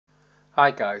Hi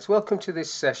guys, welcome to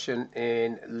this session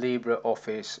in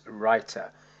LibreOffice Writer.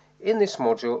 In this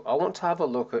module I want to have a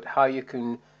look at how you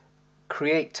can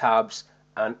create tabs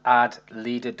and add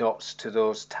leader dots to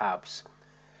those tabs.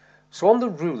 So on the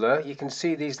ruler you can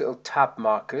see these little tab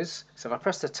markers. So if I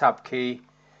press the tab key,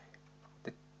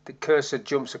 the cursor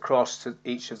jumps across to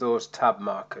each of those tab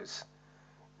markers.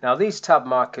 Now these tab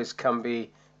markers can be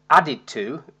added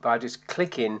to by just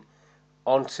clicking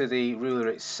onto the ruler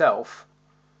itself,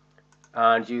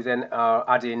 and you then are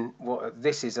adding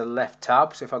this is a left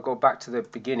tab. So if I go back to the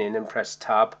beginning and press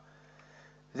tab,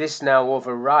 this now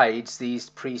overrides these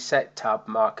preset tab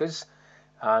markers,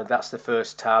 and that's the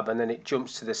first tab, and then it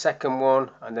jumps to the second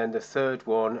one and then the third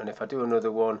one, and if I do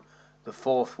another one, the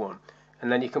fourth one.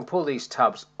 And then you can pull these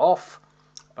tabs off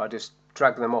by just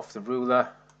dragging them off the ruler,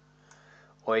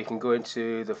 or you can go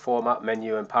into the format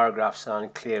menu and paragraphs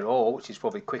and clear all, which is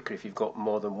probably quicker if you've got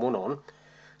more than one on.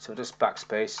 So just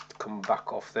backspace to come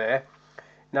back off there.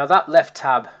 Now that left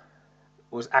tab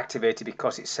was activated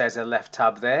because it says a left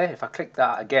tab there. If I click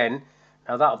that again,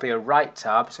 now that'll be a right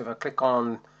tab. So if I click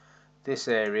on this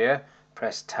area,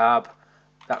 press tab,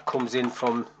 that comes in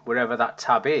from wherever that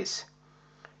tab is.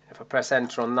 If I press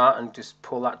enter on that and just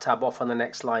pull that tab off on the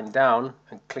next line down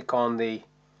and click on the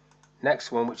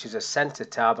next one, which is a center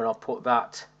tab, and I'll put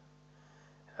that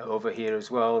over here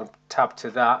as well and tab to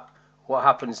that, what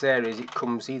happens there is it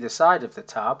comes either side of the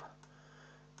tab.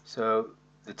 So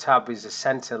the tab is a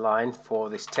center line for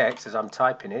this text as I'm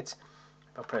typing it.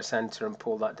 If I press enter and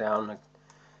pull that down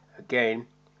again,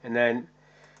 and then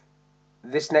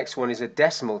this next one is a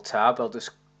decimal tab. I'll just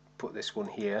put this one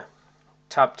here,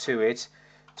 tab to it,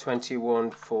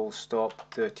 21 full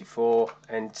stop 34,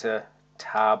 enter,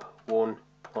 tab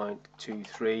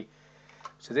 1.23.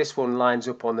 so this one lines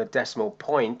up on the decimal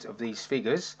point of these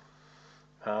figures,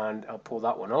 and I'll pull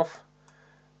that one off,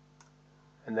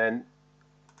 and then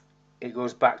it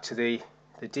goes back to the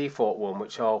default one,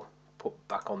 which I'll put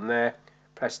back on there.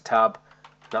 Press tab,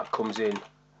 and that comes in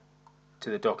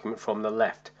to the document from the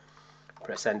left.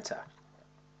 Press enter.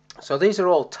 So these are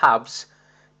all tabs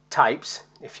types,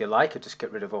 if you like. I'll just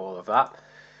get rid of all of that.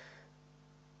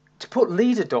 To put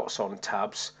leader dots on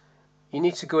tabs, you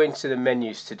need to go into the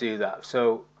menus to do that.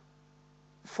 So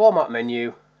format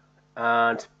menu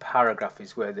and paragraph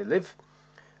is where they live,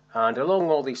 and along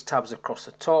all these tabs across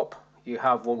the top you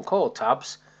have one called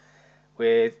tabs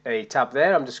with a tab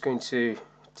there. I'm just going to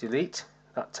delete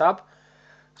that tab.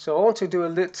 So I want to do a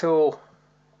little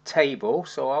table,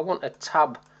 so I want a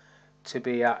tab to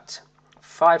be at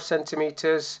 5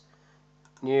 centimeters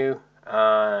new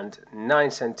and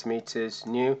 9 centimeters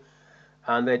new,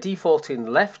 and they're defaulting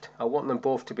left. I want them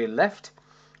both to be left.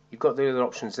 You've got the other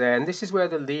options there, and this is where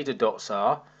the leader dots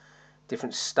are,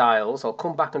 different styles. I'll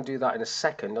come back and do that in a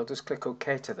second. I'll just click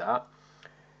OK to that.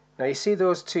 Now you see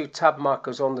those two tab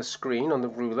markers on the screen on the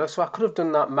ruler, so I could have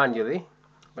done that manually,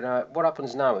 but what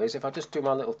happens now is if I just do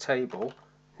my little table,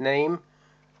 name,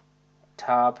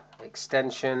 tab,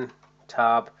 extension,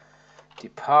 tab,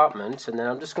 department, and then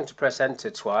I'm just going to press enter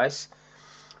twice.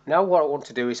 Now what I want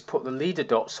to do is put the leader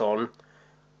dots on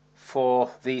for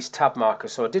these tab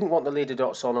markers. So I didn't want the leader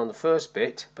dots on the first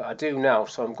bit, but I do now.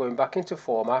 So I'm going back into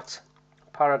format,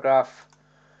 paragraph,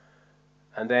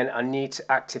 and then I need to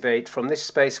activate from this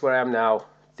space where I am now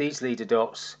these leader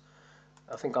dots.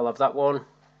 I think I'll have that one,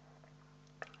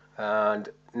 and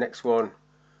next one,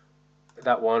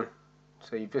 that one.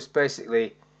 So you've just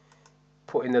basically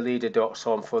putting the leader dots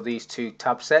on for these two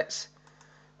tab sets.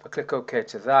 If I click OK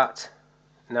to that,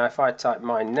 now if I type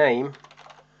my name,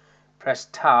 press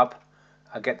tab,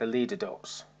 I get the leader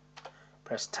dots.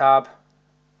 Press tab,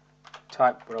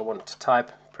 type what I want to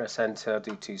type, press enter,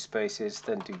 do 2 spaces,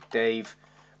 then do Dave,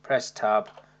 press tab,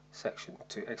 section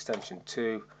 2, extension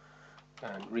 2,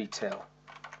 and retail.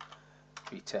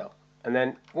 And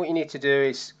then what you need to do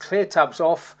is clear tabs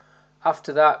off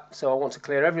after that. So I want to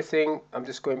clear everything. I'm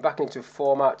just going back into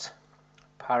format,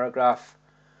 paragraph,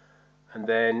 and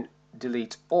then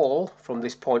delete all from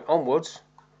this point onwards.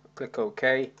 Click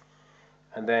OK,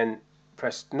 and then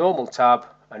press normal tab,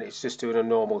 and it's just doing a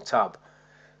normal tab.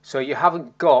 So you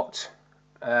haven't got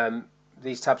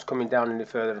these tabs coming down any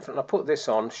further. And I put this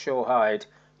on, show hide,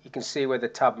 you can see where the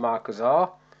tab markers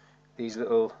are. These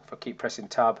little, if I keep pressing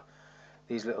tab,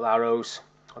 these little arrows,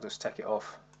 I'll just take it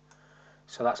off.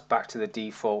 So that's back to the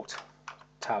default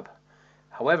tab.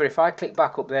 However, if I click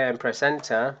back up there and press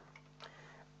enter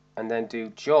and then do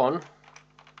John,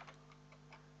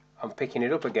 I'm picking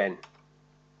it up again.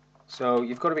 So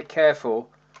you've got to be careful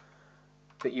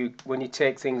that when you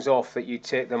take things off, that you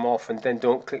take them off and then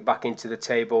don't click back into the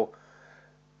table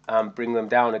and bring them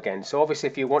down again. So obviously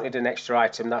if you wanted an extra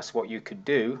item, that's what you could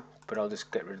do, but I'll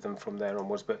just get rid of them from there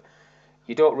onwards. But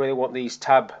you don't really want these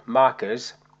tab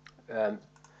markers,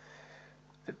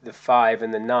 the 5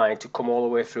 and the 9, to come all the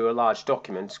way through a large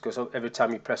document, because every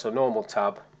time you press a normal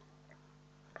tab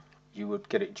you would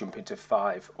get it jump into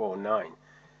 5 or 9.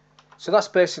 So that's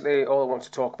basically all I want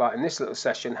to talk about in this little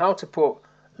session, how to put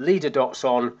leader dots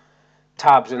on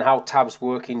tabs and how tabs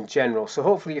work in general. So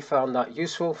hopefully you found that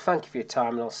useful. Thank you for your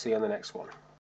time, and I'll see you on the next one.